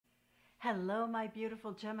Hello, my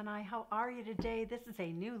beautiful Gemini. How are you today? This is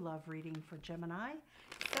a new love reading for Gemini,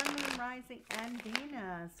 Sun, Moon, Rising, and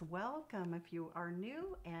Venus. Welcome if you are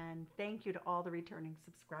new, and thank you to all the returning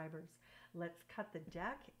subscribers. Let's cut the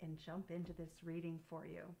deck and jump into this reading for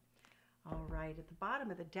you. All right, at the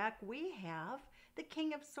bottom of the deck, we have the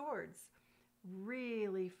King of Swords.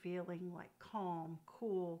 Really feeling like calm,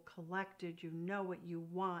 cool, collected. You know what you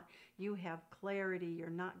want. You have clarity.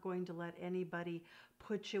 You're not going to let anybody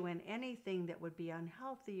put you in anything that would be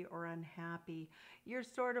unhealthy or unhappy. You're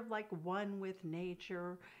sort of like one with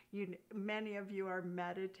nature. Many of you are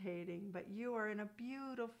meditating, but you are in a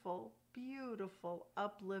beautiful, beautiful,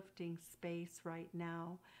 uplifting space right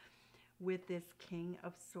now with this King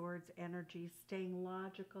of Swords energy, staying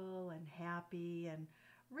logical and happy and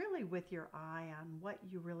really with your eye on what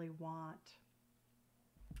you really want.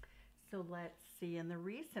 So let's see, in the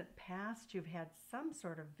recent past, you've had some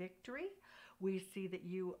sort of victory. We see that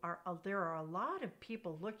there are a lot of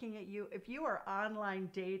people looking at you. If you are online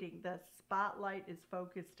dating, the spotlight is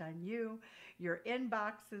focused on you. Your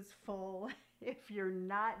inbox is full. If you're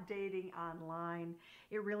not dating online,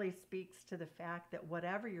 it really speaks to the fact that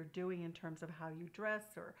whatever you're doing in terms of how you dress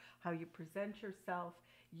or how you present yourself,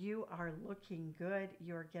 you are looking good.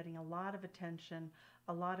 You're getting a lot of attention,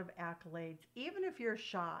 a lot of accolades. Even if you're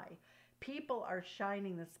shy, people are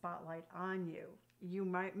shining the spotlight on you. You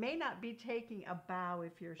may not be taking a bow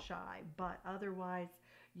if you're shy, but otherwise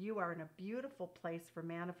you are in a beautiful place for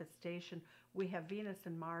manifestation. We have Venus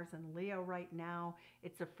and Mars and Leo right now.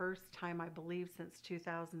 It's the first time, I believe, since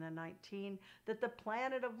 2019 that the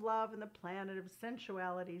planet of love and the planet of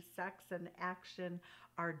sensuality, sex, and action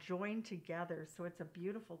are joined together. So it's a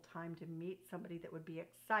beautiful time to meet somebody that would be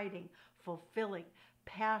exciting, fulfilling,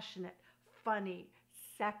 passionate, funny,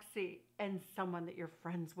 sexy, and someone that your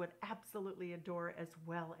friends would absolutely adore as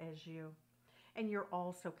well as you. And you're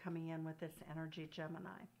also coming in with this energy,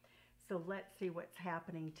 Gemini. So let's see what's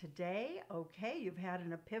happening today. Okay, you've had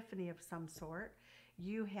an epiphany of some sort.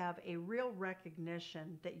 You have a real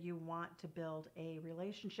recognition that you want to build a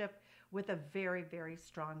relationship with a very, very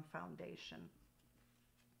strong foundation.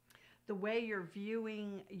 The way you're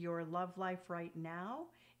viewing your love life right now,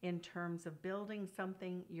 in terms of building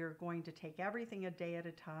something, you're going to take everything a day at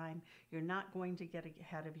a time. You're not going to get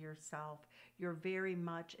ahead of yourself. You're very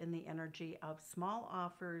much in the energy of small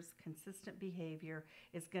offers. Consistent behavior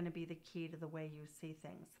is going to be the key to the way you see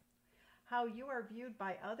things. How you are viewed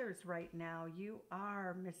by others right now, you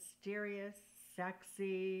are mysterious,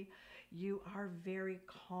 sexy, you are very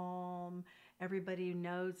calm. Everybody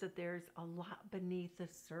knows that there's a lot beneath the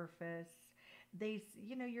surface.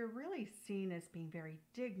 You're really seen as being very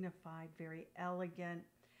dignified, very elegant,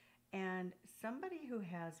 and somebody who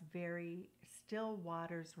has very still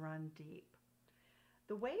waters run deep.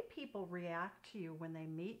 The way people react to you when they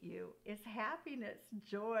meet you is happiness,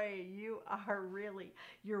 joy.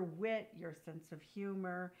 Your wit, your sense of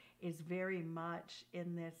humor is very much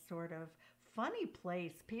in this sort of funny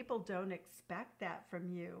place. People don't expect that from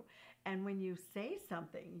you. And when you say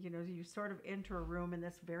something, you sort of enter a room in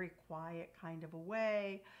this very quiet kind of a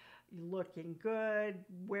way, looking good,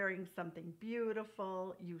 wearing something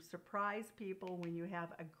beautiful. You surprise people when you have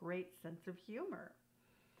a great sense of humor.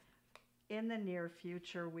 In the near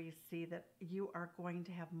future, we see that you are going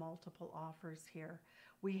to have multiple offers here.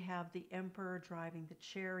 We have the Emperor driving the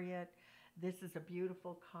chariot. This is a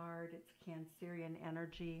beautiful card. It's Cancerian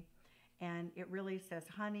energy. And it really says,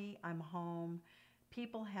 honey, I'm home.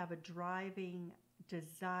 People have a driving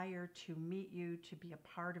desire to meet you, to be a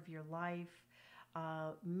part of your life.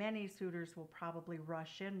 Many suitors will probably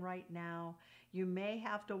rush in right now. You may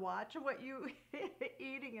have to watch what you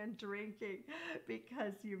eating and drinking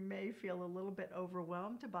because you may feel a little bit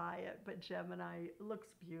overwhelmed by it, but Gemini looks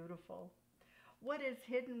beautiful. What is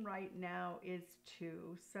hidden right now is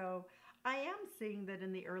two. So I am seeing that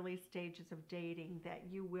in the early stages of dating that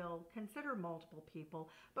you will consider multiple people,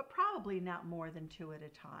 but probably not more than two at a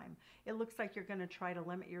time. It looks like you're going to try to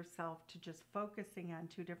limit yourself to just focusing on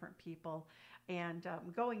two different people and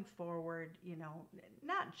going forward,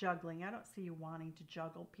 not juggling. I don't see you wanting to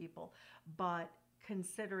juggle people, but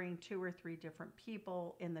considering two or three different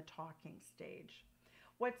people in the talking stage.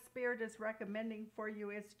 What Spirit is recommending for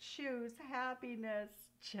you is choose happiness,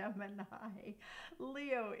 Gemini.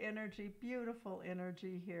 Leo energy, beautiful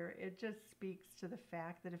energy here. It just speaks to the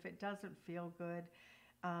fact that if it doesn't feel good,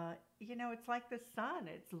 it's like the sun.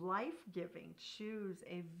 It's life-giving. Choose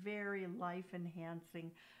a very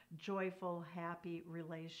life-enhancing, joyful, happy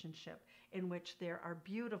relationship in which there are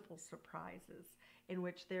beautiful surprises, in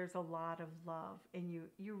which there's a lot of love, and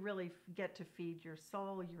you really get to feed your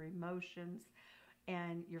soul, your emotions,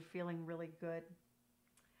 and you're feeling really good.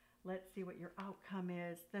 Let's see what your outcome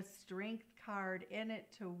is. The Strength card, in it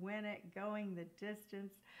to win it, going the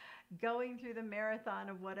distance, going through the marathon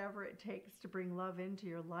of whatever it takes to bring love into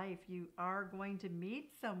your life. You are going to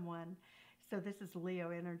meet someone. So this is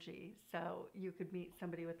Leo energy. So you could meet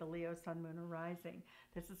somebody with a Leo sun, moon, or rising.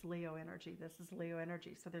 This is Leo energy. This is Leo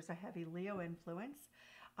energy. So there's a heavy Leo influence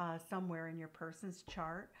somewhere in your person's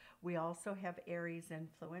chart. We also have Aries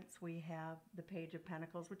influence. We have the Page of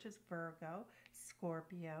Pentacles, which is Virgo,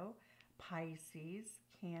 Scorpio, Pisces,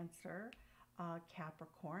 Cancer,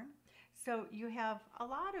 Capricorn. So you have a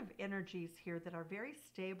lot of energies here that are very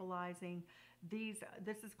stabilizing.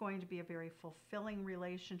 This is going to be a very fulfilling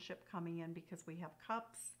relationship coming in because we have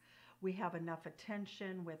cups, we have enough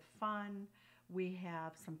attention with fun, we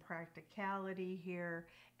have some practicality here,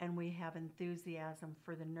 and we have enthusiasm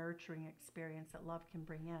for the nurturing experience that love can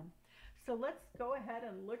bring in. So let's go ahead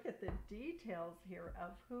and look at the details here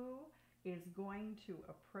of who is going to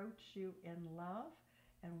approach you in love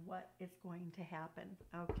and what is going to happen.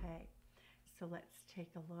 Okay, so let's take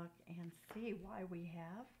a look and see why we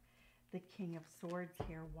have the King of Swords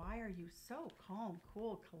here. Why are you so calm,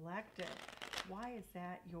 cool, collected? Why is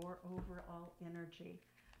that your overall energy?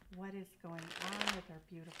 What is going on with our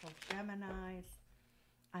beautiful Geminis?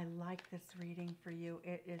 I like this reading for you.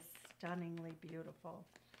 It is stunningly beautiful.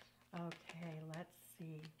 Okay, let's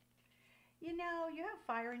see. You know, you have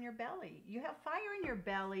fire in your belly. You have fire in your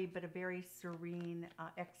belly, but a very serene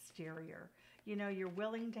exterior. You know, you're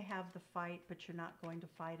willing to have the fight, but you're not going to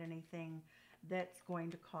fight anything that's going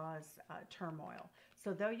to cause turmoil.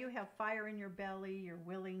 So though you have fire in your belly, you're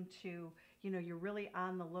willing to, you know, you're really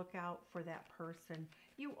on the lookout for that person.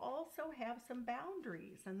 You also have some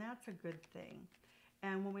boundaries, and that's a good thing.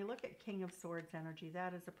 And when we look at King of Swords energy,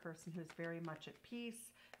 that is a person who's very much at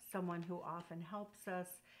peace, someone who often helps us.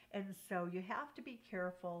 And so you have to be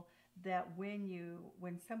careful that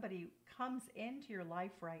when somebody comes into your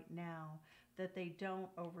life right now, that they don't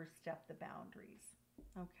overstep the boundaries.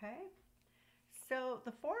 Okay? So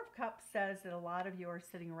the Four of Cups says that a lot of you are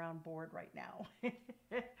sitting around bored right now.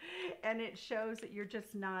 And it shows that you're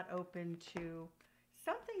just not open to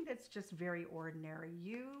something that's just very ordinary.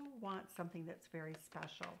 You want something that's very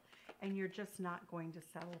special, and you're just not going to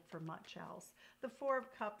settle for much else. The Four of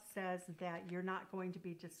Cups says that you're not going to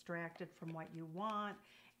be distracted from what you want,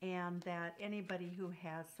 and that anybody who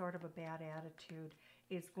has sort of a bad attitude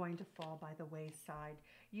is going to fall by the wayside.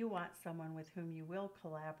 You want someone with whom you will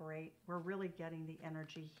collaborate. We're really getting the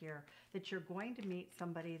energy here that you're going to meet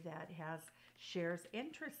somebody that shares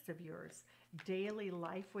interests of yours. Daily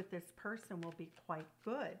life with this person will be quite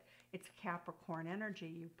good. It's Capricorn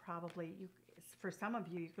energy. For some of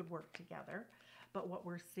you, you could work together. But what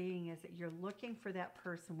we're seeing is that you're looking for that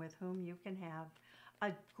person with whom you can have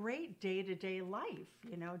a great day-to-day life.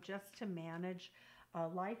 You know, just to manage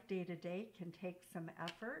life day-to-day can take some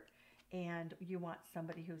effort. And you want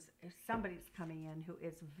somebody's coming in who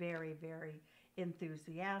is very, very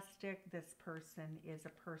enthusiastic. This person is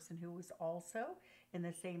a person who is also in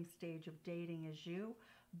the same stage of dating as you.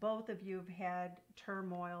 Both of you have had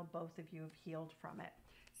turmoil. Both of you have healed from it.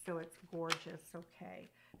 So it's gorgeous. Okay.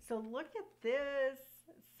 So look at this.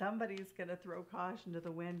 Somebody's going to throw caution to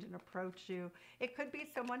the wind and approach you. It could be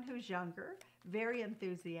someone who's younger, very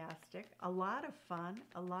enthusiastic, a lot of fun,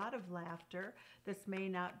 a lot of laughter. This may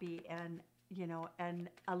not be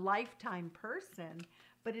a lifetime person,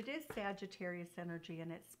 but it is Sagittarius energy,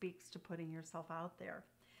 and it speaks to putting yourself out there.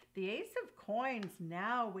 The Ace of Coins,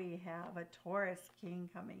 now we have a Taurus King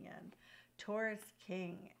coming in. Taurus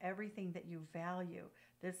King, everything that you value,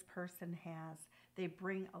 this person has. They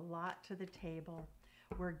bring a lot to the table.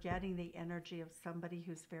 We're getting the energy of somebody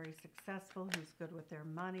who's very successful, who's good with their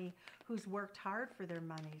money, who's worked hard for their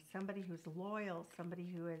money, somebody who's loyal, somebody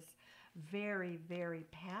who is very, very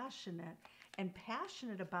passionate, and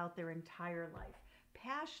passionate about their entire life,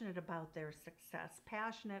 passionate about their success,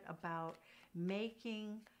 passionate about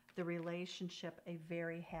making the relationship a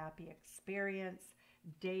very happy experience,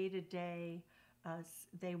 day to day.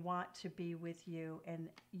 They want to be with you, and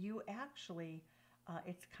you actually,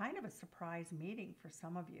 it's kind of a surprise meeting for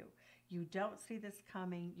some of you. You don't see this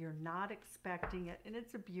coming, you're not expecting it, and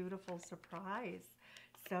it's a beautiful surprise.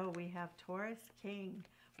 So we have Taurus King,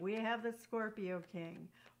 we have the Scorpio King,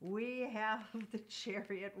 we have the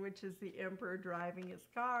Chariot, which is the Emperor driving his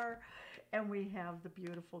car, and we have the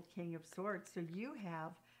beautiful King of Swords. So you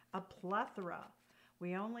have a plethora.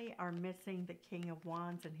 We only are missing the King of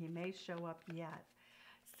Wands, and he may show up yet.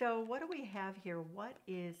 So what do we have here? What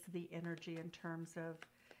is the energy in terms of,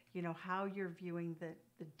 you know, how you're viewing the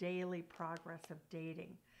daily progress of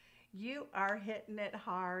dating? You are hitting it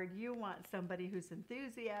hard. You want somebody who's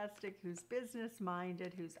enthusiastic, who's business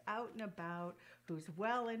minded, who's out and about, who's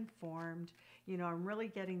well informed. You know, I'm really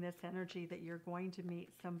getting this energy that you're going to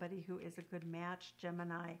meet somebody who is a good match,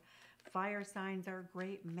 Gemini. Fire signs are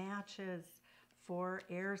great matches for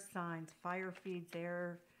air signs. Fire feeds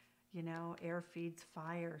air, you know, air feeds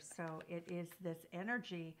fire. So it is this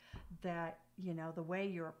energy that, you know, the way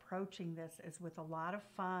you're approaching this is with a lot of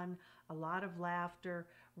fun, a lot of laughter,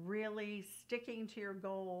 really sticking to your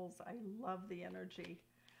goals. I love the energy.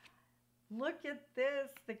 Look at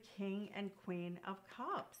this, the King and Queen of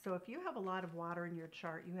Cups. So if you have a lot of water in your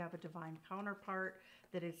chart, you have a divine counterpart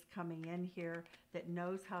that is coming in here that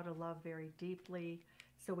knows how to love very deeply.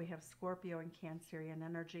 So we have Scorpio and Cancerian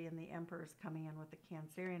energy, and the Emperor is coming in with the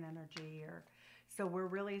Cancerian energy here. So we're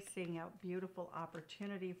really seeing a beautiful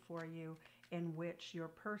opportunity for you in which your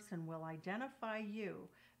person will identify you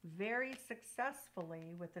very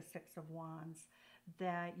successfully with the Six of Wands,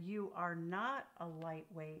 that you are not a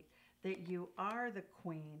lightweight, that you are the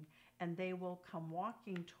queen, and they will come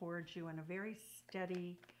walking towards you in a very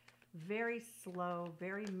steady, very slow,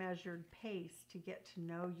 very measured pace to get to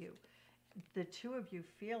know you. The two of you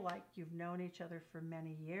feel like you've known each other for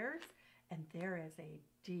many years, and there is a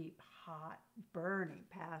deep, hot, burning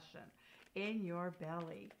passion in your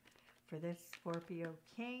belly for this Scorpio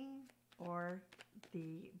King or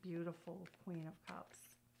the beautiful Queen of Cups.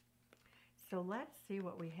 So let's see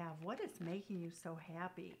what we have. What is making you so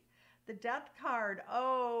happy? The Death card.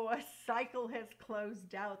 Oh, a cycle has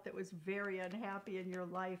closed out that was very unhappy in your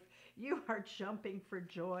life. You are jumping for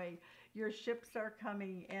joy. Your ships are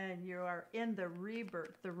coming in. You are in the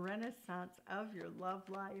rebirth, the renaissance of your love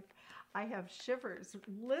life. I have shivers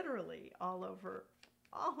literally all over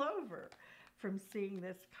from seeing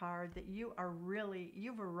this card, that you are really,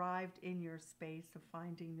 you've arrived in your space of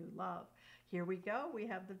finding new love. Here we go. We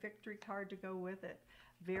have the Victory card to go with it.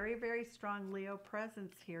 Very, very strong Leo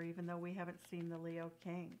presence here, even though we haven't seen the Leo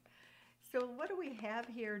King. So what do we have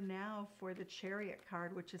here now for the Chariot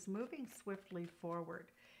card, which is moving swiftly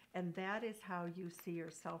forward? And that is how you see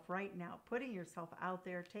yourself right now, putting yourself out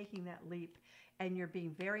there, taking that leap, and you're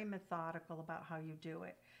being very methodical about how you do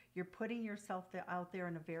it. You're putting yourself out there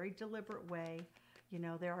in a very deliberate way. You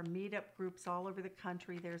know, there are meetup groups all over the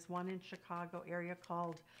country. There's one in Chicago area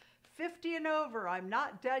called 50 and Over, I'm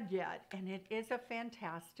Not Dead Yet. And it is a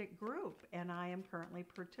fantastic group. And I am currently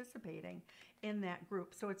participating in that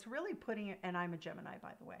group. So it's really putting it, and I'm a Gemini,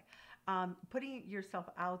 by the way, putting yourself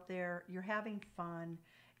out there. You're having fun.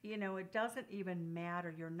 You know, it doesn't even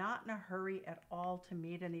matter. You're not in a hurry at all to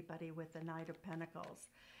meet anybody with the Knight of Pentacles.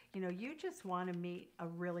 You know, you just want to meet a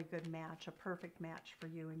really good match, a perfect match for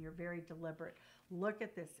you, and you're very deliberate. Look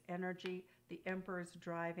at this energy. The Emperor's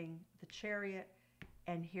driving the Chariot,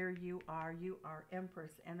 and here you are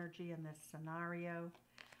Empress energy in this scenario.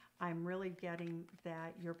 I'm really getting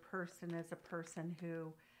that your person is a person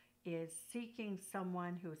who is seeking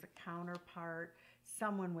someone who is a counterpart,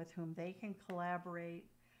 someone with whom they can collaborate,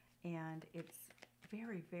 and it's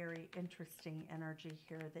very, very interesting energy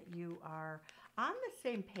here that you are on the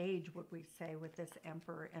same page, would we say, with this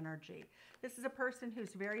Emperor energy. This is a person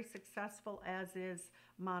who's very successful, as is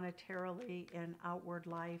monetarily in outward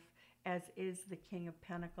life, as is the King of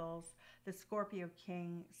Pentacles. The Scorpio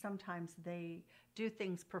King, sometimes they do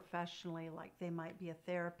things professionally, like they might be a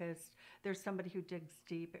therapist. There's somebody who digs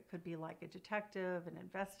deep. It could be like a detective, an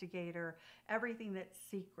investigator, everything that's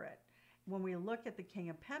secret. When we look at the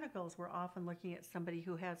King of Pentacles, we're often looking at somebody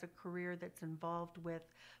who has a career that's involved with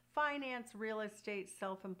finance, real estate,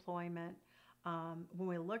 self-employment. When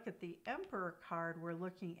we look at the Emperor card, we're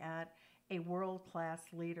looking at a world-class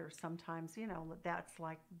leader. Sometimes, you know, that's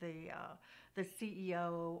like the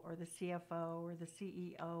CEO or the CFO or the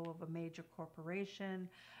CEO of a major corporation.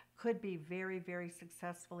 Could be very, very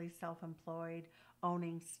successfully self-employed,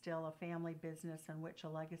 owning still a family business in which a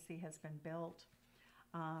legacy has been built.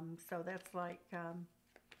 So that's like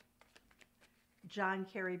John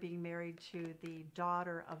Kerry being married to the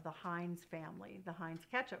daughter of the Heinz family, the Heinz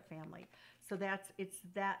ketchup family. So it's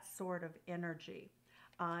that sort of energy.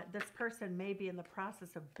 This person may be in the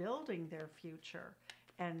process of building their future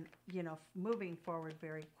and, you know, moving forward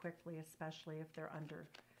very quickly, especially if they're under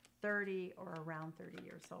 30 or around 30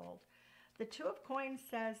 years old. The Two of Coins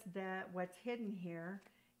says that what's hidden here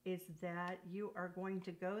is that you are going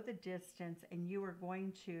to go the distance, and you are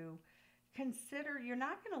going to consider, you're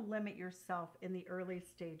not going to limit yourself in the early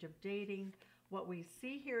stage of dating. What we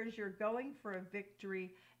see here is you're going for a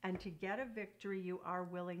victory, and to get a victory, you are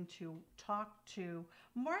willing to talk to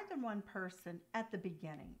more than one person at the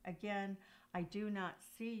beginning. Again, I do not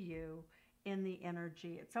see you in the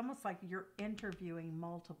energy. It's almost like you're interviewing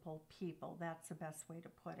multiple people. That's the best way to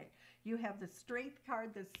put it. You have the strength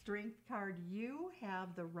card. The strength card, you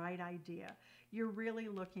have the right idea. You're really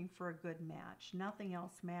looking for a good match. Nothing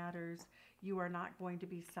else matters. You are not going to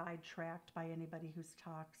be sidetracked by anybody who's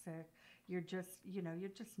toxic. You're just, you're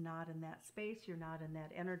just not in that space. You're not in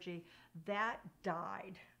that energy. That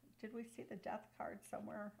died. Did we see the death card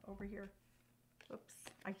somewhere over here? Oops,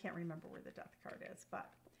 I can't remember where the death card is, but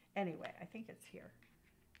anyway, I think it's here.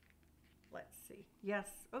 Let's see. Yes,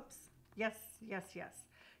 oops, yes, yes, yes.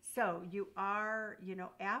 So you are,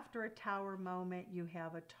 after a tower moment, you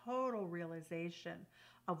have a total realization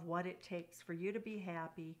of what it takes for you to be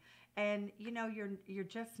happy. And, you're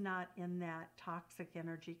just not in that toxic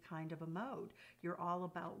energy kind of a mode. You're all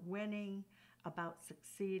about winning, about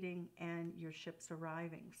succeeding, and your ship's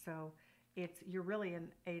arriving. So you're really in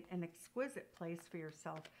an exquisite place for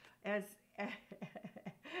yourself. As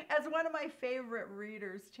one of my favorite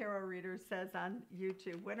readers, tarot readers, says on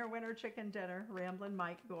YouTube, winner, winner, chicken dinner, Ramblin'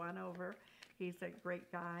 Mike, go on over. He's a great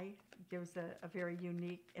guy, gives a very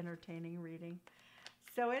unique, entertaining reading.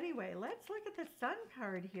 So anyway, let's look at the Sun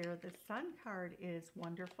card here. The Sun card is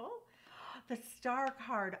wonderful. The Star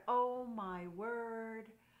card, oh my word.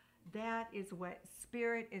 That is what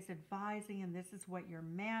Spirit is advising, and this is what you're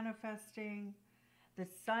manifesting. The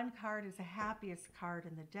Sun card is the happiest card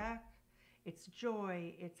in the deck. It's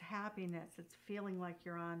joy, it's happiness, it's feeling like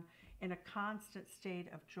you're in a constant state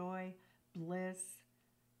of joy, bliss.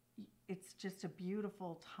 It's just a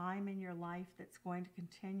beautiful time in your life that's going to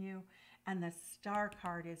continue. And the Star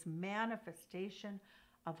card is manifestation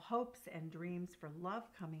of hopes and dreams for love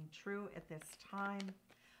coming true at this time.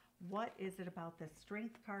 What is it about the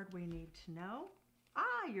Strength card we need to know?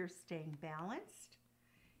 You're staying balanced.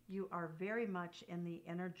 You are very much in the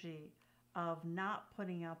energy of not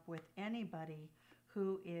putting up with anybody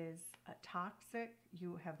who is toxic.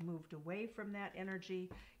 You have moved away from that energy.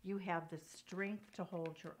 You have the strength to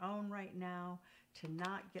hold your own right now, to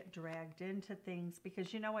not get dragged into things.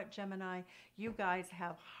 Because you know what, Gemini? You guys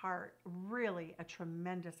have heart, really a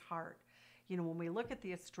tremendous heart. When we look at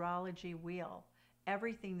the astrology wheel,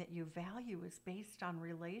 everything that you value is based on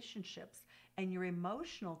relationships and your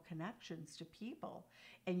emotional connections to people.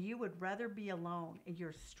 And you would rather be alone. And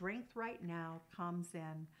your strength right now comes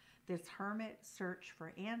in this hermit search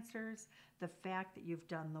for answers, the fact that you've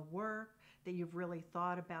done the work, that you've really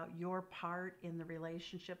thought about your part in the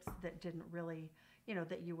relationships that didn't really,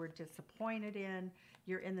 that you were disappointed in.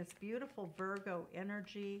 You're in this beautiful Virgo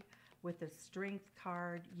energy with the Strength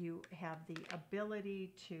card. You have the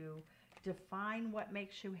ability to define what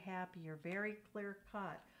makes you happy. You're very clear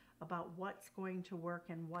cut about what's going to work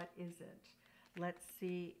and what isn't. Let's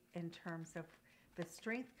see, in terms of the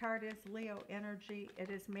Strength card is Leo energy. It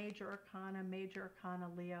is Major Arcana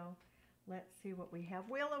Leo. Let's see what we have.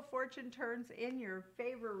 Wheel of Fortune turns in your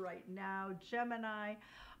favor right now, Gemini.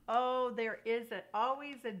 Oh, there is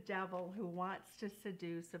always a devil who wants to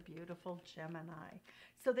seduce a beautiful Gemini.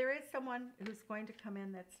 So there is someone who's going to come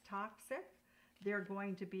in that's toxic. They're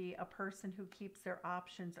going to be a person who keeps their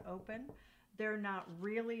options open. They're not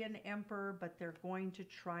really an emperor, but they're going to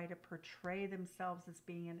try to portray themselves as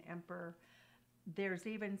being an emperor. There's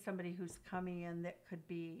even somebody who's coming in that could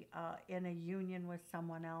be in a union with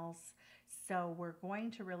someone else. So we're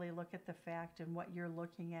going to really look at the fact, and what you're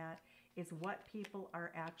looking at is what people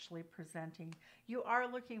are actually presenting. You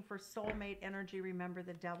are looking for soulmate energy. Remember,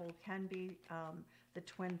 the devil can be the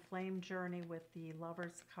twin flame journey with the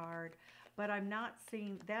Lover's card. But I'm not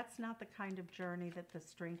seeing, that's not the kind of journey that the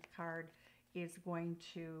Strength card is going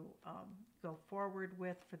to go forward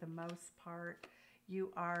with for the most part.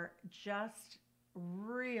 You are just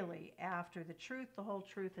really after the truth, the whole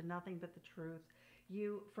truth, and nothing but the truth.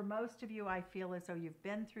 For most of you, I feel as though you've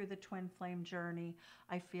been through the twin flame journey.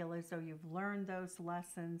 I feel as though you've learned those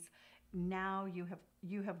lessons. Now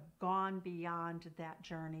you have gone beyond that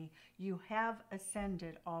journey. You have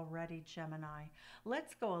ascended already, Gemini.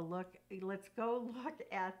 Let's go look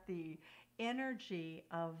at the energy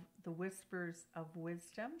of the Whispers of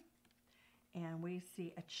Wisdom. And we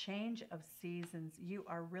see a change of seasons. You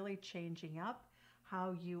are really changing up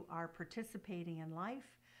how you are participating in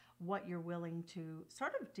life, what you're willing to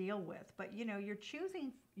sort of deal with. But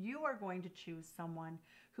you are going to choose someone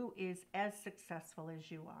who is as successful as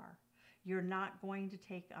you are. You're not going to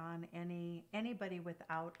take on anybody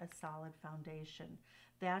without a solid foundation.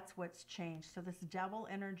 That's what's changed. So this devil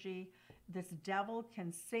energy, this devil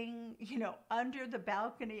can sing, under the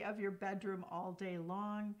balcony of your bedroom all day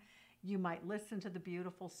long. You might listen to the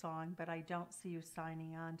beautiful song, but I don't see you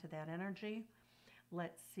signing on to that energy.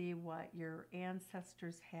 Let's see what your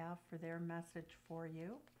ancestors have for their message for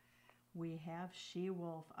you. We have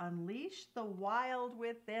she-wolf. Unleash the wild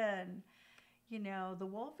within. You know, the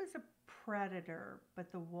wolf is a predator,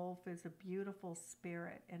 but the wolf is a beautiful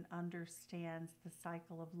spirit and understands the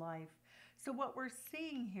cycle of life. So what we're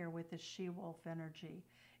seeing here with the she-wolf energy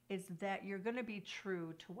is that you're going to be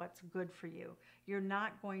true to what's good for you. You're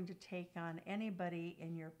not going to take on anybody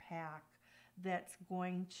in your pack that's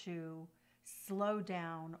going to slow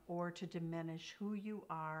down or to diminish who you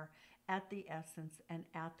are at the essence and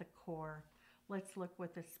at the core. Let's look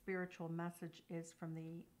what the spiritual message is from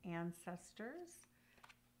the ancestors.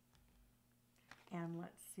 And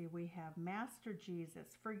let's see, we have Master Jesus,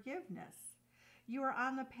 forgiveness. You are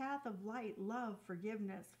on the path of light, love,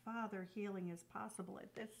 forgiveness. Father, healing is possible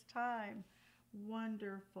at this time.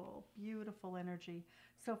 Wonderful, beautiful energy.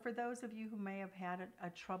 So for those of you who may have had a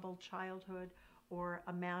troubled childhood or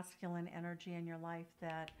a masculine energy in your life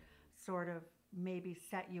that sort of maybe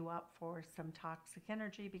set you up for some toxic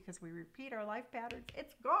energy because we repeat our life patterns,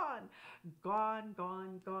 it's gone, gone,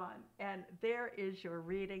 gone, gone. And there is your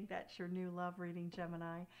reading. That's your new love reading,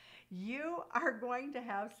 Gemini. You are going to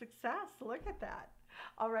have success. Look at that.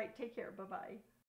 All right, take care. Bye-bye.